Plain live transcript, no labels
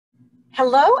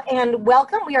Hello and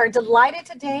welcome. We are delighted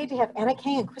today to have Anna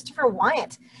Kang and Christopher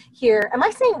Weyant here. Am I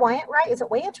saying Weyant right? Is it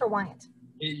Weyant or Weyant?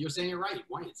 You're saying it right,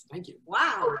 Weyant. Thank you.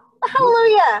 Wow.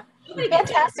 Hallelujah.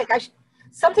 Fantastic.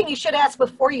 Something you should ask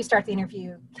before you start the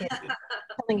interview, kid.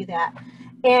 Telling you that.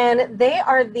 And they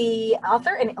are the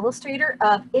author and illustrator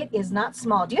of It Is Not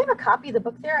Small. Do you have a copy of the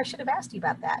book there? I should have asked you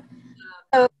about that.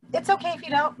 So it's okay if you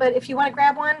don't, but if you want to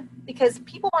grab one, because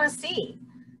people want to see.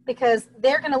 Because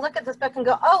they're going to look at this book and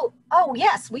go, oh,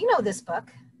 yes, we know this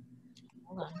book.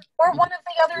 Or one of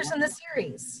the others in the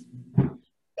series.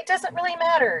 It doesn't really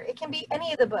matter. It can be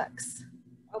any of the books.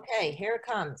 Okay, here it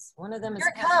comes. One of them is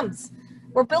Here it comes.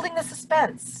 We're building the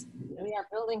suspense. We are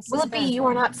building Will suspense. it be You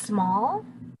Are Not Small?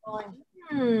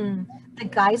 The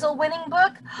Geisel winning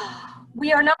book?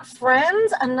 We Are Not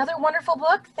Friends, another wonderful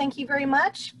book. Thank you very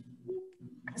much.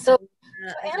 So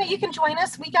Anna, you can join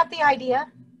us. We got the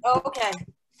idea. Oh, okay.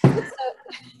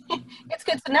 So, it's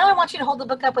good. So now I want you to hold the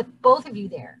book up with both of you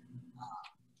there.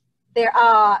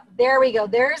 There we go.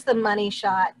 There's the money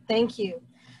shot. Thank you.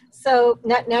 So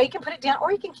now you can put it down,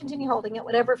 or you can continue holding it,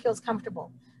 whatever feels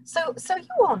comfortable. So you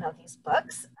all know these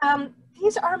books.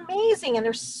 These are amazing, and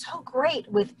they're so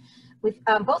great with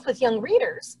both with young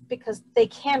readers, because they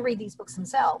can read these books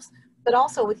themselves, but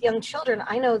also with young children.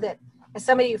 I know that as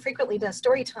somebody who frequently does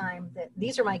story time, that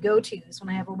these are my go-tos when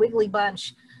I have a wiggly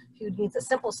bunch who needs a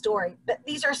simple story. But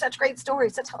these are such great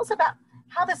stories. So tell us about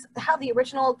how the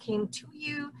original came to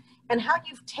you and how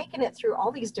you've taken it through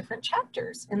all these different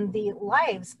chapters in the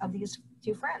lives of these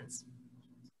two friends.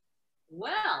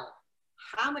 Well,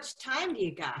 how much time do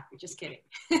you got? You're just kidding.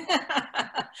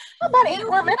 About 8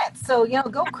 more minutes. So,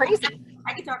 go crazy.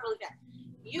 I can talk really fast.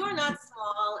 You Are Not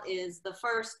Small is the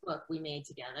first book we made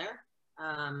together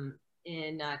 5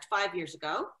 years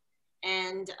ago.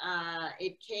 And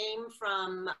it came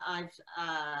from, I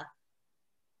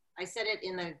said it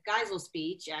in the Geisel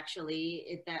speech,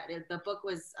 actually, the book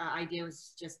idea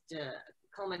was just a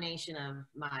culmination of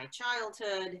my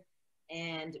childhood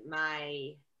and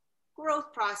my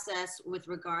growth process with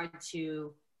regard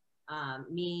to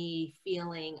me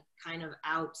feeling kind of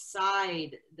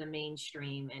outside the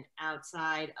mainstream and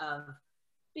outside of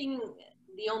being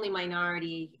the only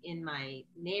minority in my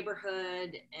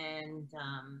neighborhood, and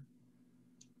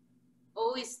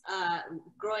always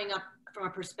growing up from a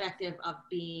perspective of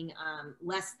being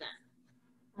less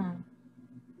than.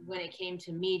 When it came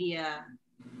to media,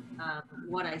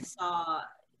 what I saw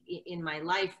in my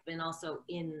life and also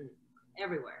in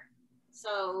everywhere.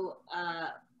 So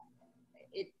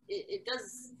it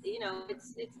does,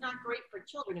 it's not great for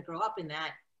children to grow up in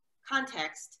that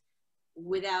context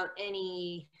without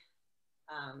any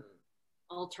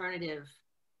alternative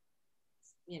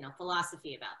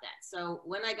philosophy about that. So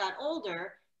when I got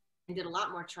older and did a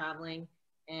lot more traveling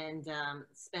and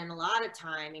spent a lot of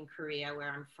time in Korea, where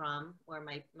I'm from, where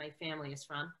my family is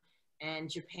from, and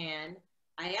Japan,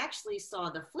 I actually saw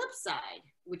the flip side,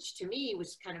 which to me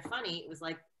was kind of funny. It was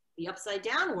like the upside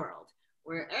down world,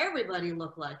 where everybody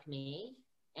looked like me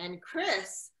and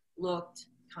Chris looked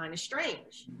kind of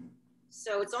strange.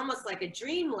 So it's almost like a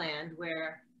dreamland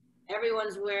where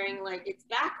everyone's wearing like it's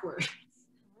backwards.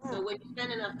 So when you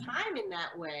spend enough time in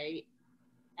that way,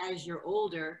 as you're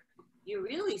older, you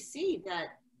really see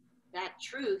that that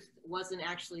truth wasn't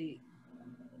actually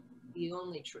the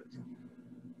only truth.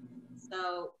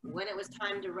 So when it was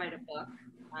time to write a book,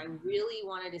 I really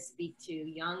wanted to speak to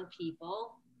young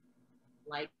people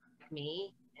like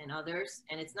me and others.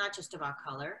 And it's not just about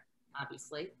color,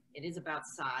 obviously. It is about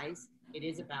size. It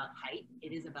is about height.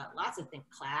 It is about lots of things,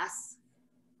 class.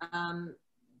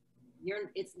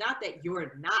 It's not that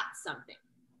you're not something.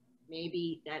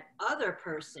 Maybe that other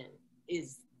person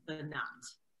is the not.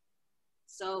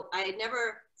 So I had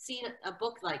never seen a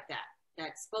book like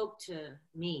that spoke to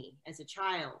me as a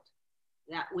child,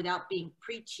 that without being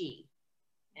preachy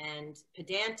and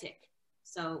pedantic.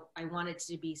 So I wanted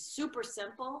to be super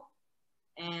simple,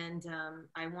 and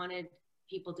I wanted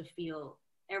people to feel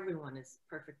everyone is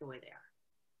perfect the way they are.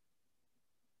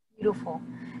 Beautiful.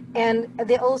 And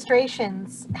the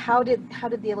illustrations, how did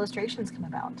the illustrations come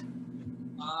about?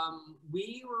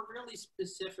 We were really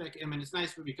specific. I mean, it's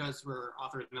nice because we're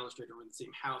author and illustrator, we're in the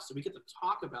same house, so we get to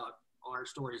talk about our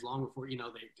stories long before, they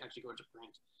actually go into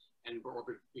print and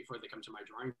before they come to my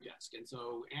drawing desk. And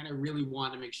so Anna really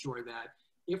wanted to make sure that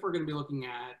if we're going to be looking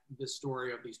at the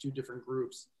story of these two different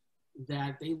groups,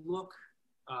 that they look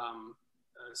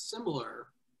similar,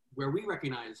 where we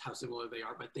recognize how similar they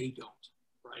are, but they don't,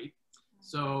 right?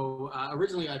 So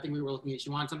originally, I think we were looking at,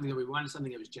 we wanted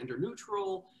something that was gender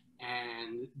neutral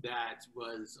and that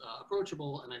was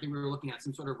approachable. And I think we were looking at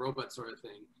some sort of robot sort of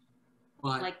thing.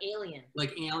 but like Alien.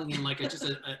 Like Alien, like it's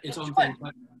just its own thing.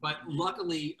 But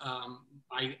luckily,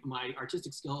 my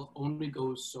artistic skill only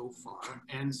goes so far,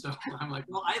 and so I'm like,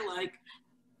 well, I like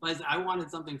fuzzy. I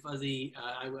wanted something fuzzy.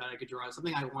 I could draw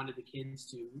something I wanted the kids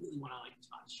to really want to like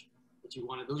touch. That you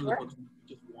wanted. Those are the books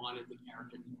you just wanted the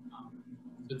character to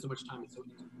spend so much time. It's so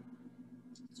easy.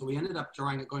 So we ended up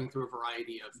going through a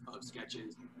variety of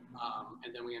sketches,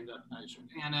 and then we ended up showing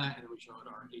Hannah, and then we showed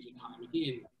our agent Hannah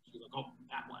McGee, and she was like, "Oh,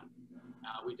 that one."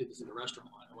 We did this in a restaurant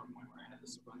at one point where I had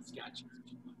this fun sketch. And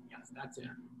she was like, "Yes, that's it."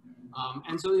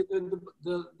 And so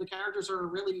the characters are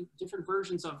really different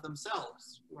versions of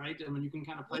themselves, right? I mean, you can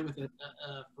kind of play with it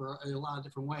for a lot of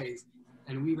different ways,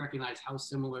 and we recognize how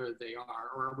similar they are,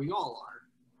 or we all are,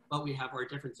 but we have our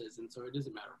differences, and so it is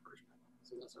a matter of perspective.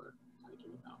 So that's what it kind of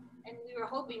came about. And we were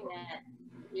hoping that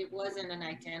it wasn't an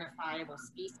identifiable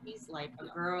species like a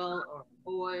girl or a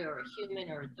boy or a human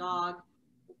or a dog,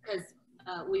 because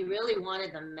we really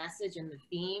wanted the message and the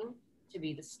theme to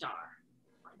be the star.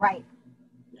 Right.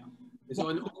 Yeah. And so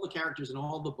in all the characters in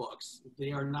all the books,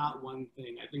 they are not one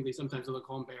thing. I think they sometimes look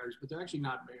call them bears, but they're actually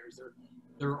not bears. They're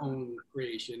their own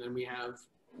creation. And we have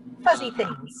fuzzy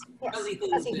things. Yes. Fuzzy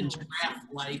things Fuzzy and things.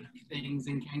 giraffe-like things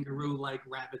and kangaroo-like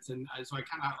rabbits. And so I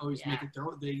kind of always make it,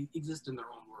 they exist in their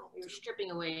own world. You're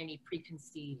stripping away any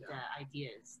preconceived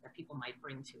ideas that people might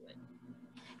bring to it.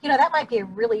 You know, that might be a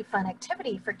really fun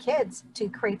activity for kids to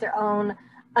create their own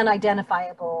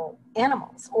unidentifiable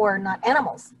animals, or not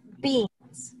animals,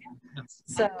 beings.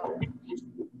 So,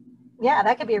 yeah,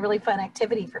 that could be a really fun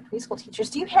activity for preschool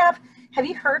teachers. Have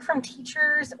you heard from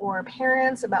teachers or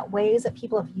parents about ways that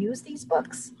people have used these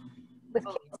books with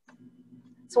kids?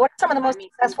 So what are some of the most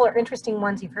successful or interesting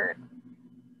ones you've heard?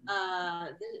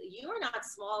 The You Are Not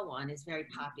Small one is very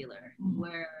popular,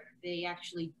 where they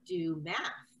actually do math.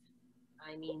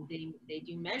 I mean, they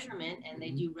do measurement and they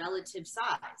do relative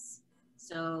size.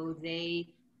 So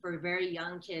for very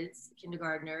young kids,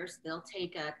 kindergartners, they'll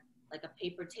take a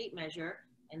paper tape measure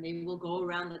and they will go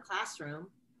around the classroom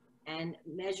and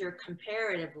measure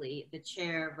comparatively the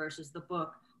chair versus the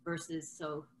book versus,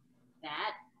 so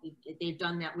that they've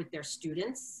done that with their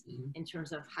students in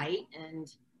terms of height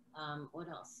and what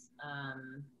else?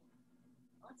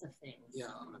 Lots of things. Yeah,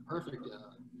 perfect.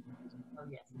 Oh,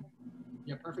 yes.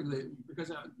 Yeah, perfectly.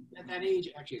 Because at that age,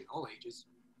 actually at all ages,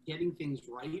 getting things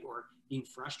right or being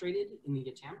frustrated in the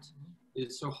attempt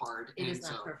is so hard. It is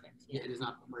not perfect. Yeah, it is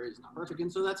not perfect.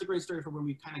 And so that's a great story for when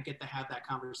we kind of get to have that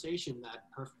conversation that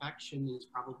perfection is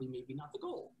probably maybe not the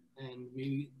goal. And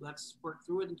maybe let's work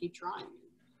through it and keep trying.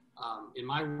 In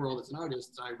my world as an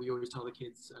artist, we always tell the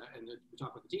kids, and we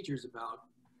talk with the teachers about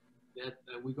that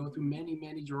we go through many,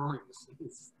 many drawings.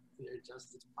 It's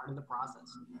part of the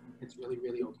process. It's really,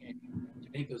 really okay to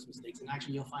make those mistakes. And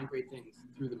actually, you'll find great things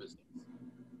through the mistakes.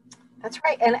 That's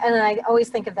right. And I always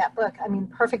think of that book. I mean,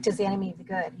 perfect is the enemy of the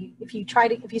good. If you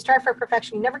strive for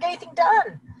perfection, you never get anything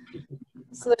done.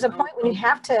 So there's a point when you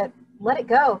have to let it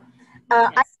go.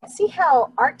 I see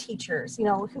how art teachers,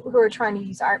 who are trying to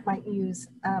use art might use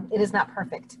It Is Not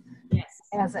Perfect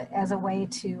as a way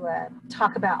to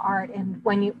talk about art. And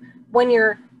when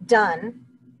you're done,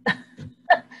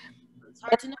 it's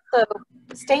hard to know. So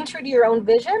staying true to your own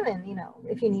vision, and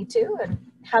if you need to, and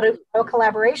how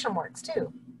collaboration works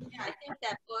too. Yeah, I think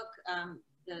that book,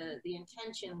 the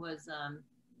intention was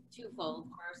twofold.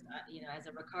 First, as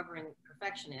a recovering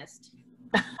perfectionist,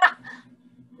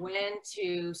 when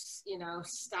to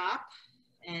stop,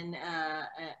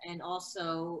 and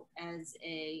also as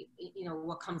a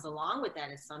what comes along with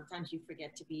that is sometimes you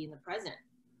forget to be in the present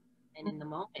and in the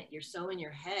moment. You're so in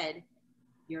your head,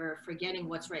 you're forgetting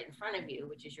what's right in front of you,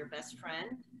 which is your best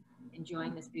friend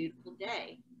enjoying this beautiful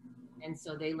day. And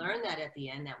so they learn that at the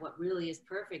end, that what really is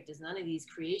perfect is none of these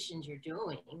creations you're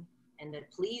doing and the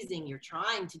pleasing you're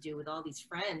trying to do with all these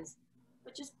friends,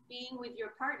 but just being with your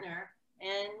partner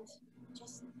and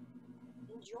just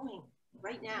enjoying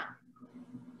right now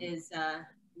is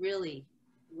really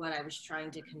what I was trying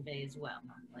to convey as well.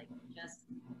 Like, just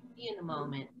be in the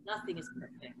moment. Nothing is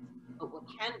perfect, but what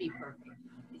can be perfect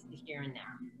is the here and now.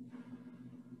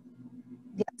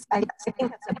 Yes, I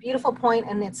think that's a beautiful point,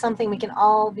 and it's something we can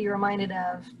all be reminded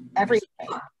of every day.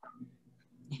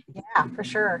 Yeah, for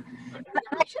sure. And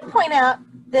I should point out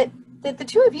that the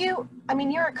two of you, I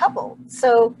mean, you're a couple.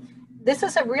 So this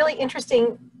is a really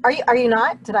interesting. Are you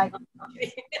not? Did I?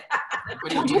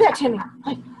 Don't do that, Jimmy.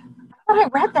 I thought I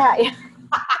read that.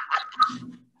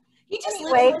 He just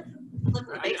anyway,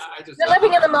 you're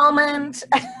living in the moment.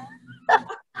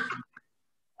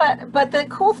 But the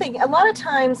cool thing, a lot of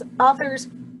times authors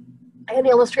and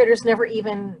illustrators never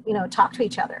even, talk to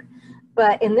each other.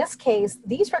 But in this case,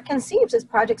 these were conceived as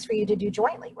projects for you to do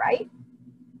jointly, right?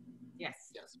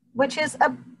 which is a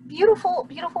beautiful,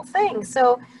 beautiful thing.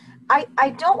 So I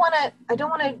don't want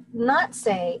to not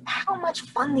say how much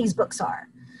fun these books are.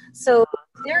 So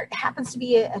there happens to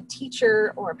be a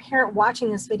teacher or a parent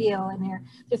watching this video, and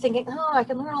they're thinking, oh, I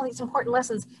can learn all these important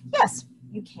lessons. Yes,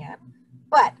 you can,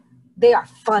 but they are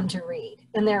fun to read,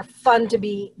 and they're fun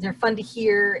to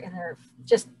hear, and they're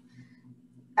just,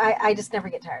 I just never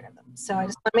get tired of them. So I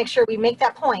just want to make sure we make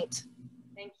that point.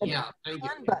 Thank you. Yeah, thank you.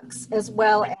 Fun books, as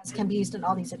well as can be used in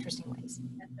all these interesting ways.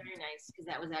 That's very nice, because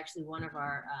that was actually one of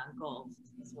our goals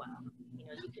as well. You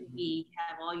know, you can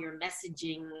have all your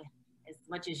messaging as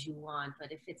much as you want,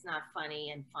 but if it's not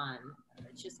funny and fun,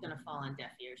 it's just going to fall on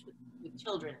deaf ears with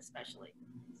children especially.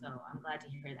 So I'm glad to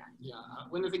hear that. Yeah,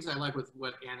 one of the things I like with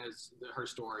what her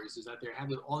stories is that they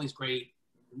have all these great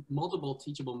multiple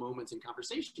teachable moments and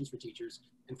conversations for teachers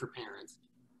and for parents.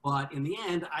 But in the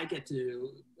end, I get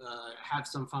to have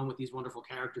some fun with these wonderful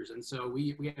characters. And so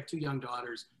we have 2 young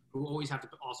daughters who always have to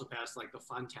also pass like the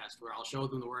fun test, where I'll show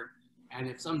them the work. And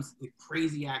if some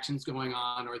crazy action's going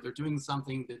on, or they're doing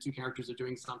something, the 2 characters are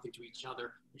doing something to each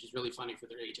other, which is really funny for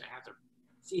their age, I have to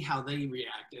see how they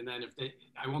react. And then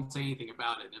I won't say anything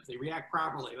about it. And if they react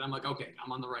properly, then I'm like, okay,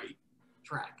 I'm on the right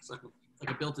track. So it's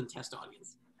like a built-in test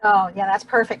audience. Oh, yeah, that's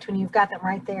perfect when you've got them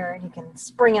right there and you can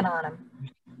spring it on them.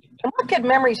 And what good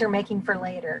memories you're making for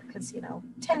later, because,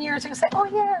 10 years ago, say, oh,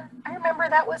 yeah, I remember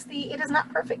that was the It Is Not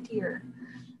Perfect year.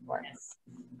 Yes.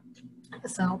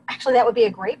 So actually, that would be a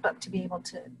great book to be able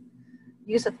to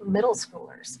use with middle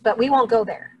schoolers, but we won't go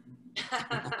there.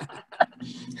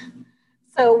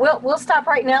 So we'll stop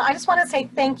right now. I just want to say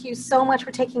thank you so much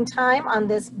for taking time on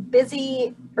this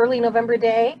busy early November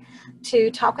day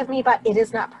to talk with me about It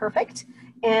Is Not Perfect.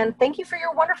 And thank you for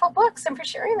your wonderful books and for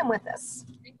sharing them with us.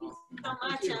 Thank you so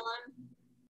much, Ellen.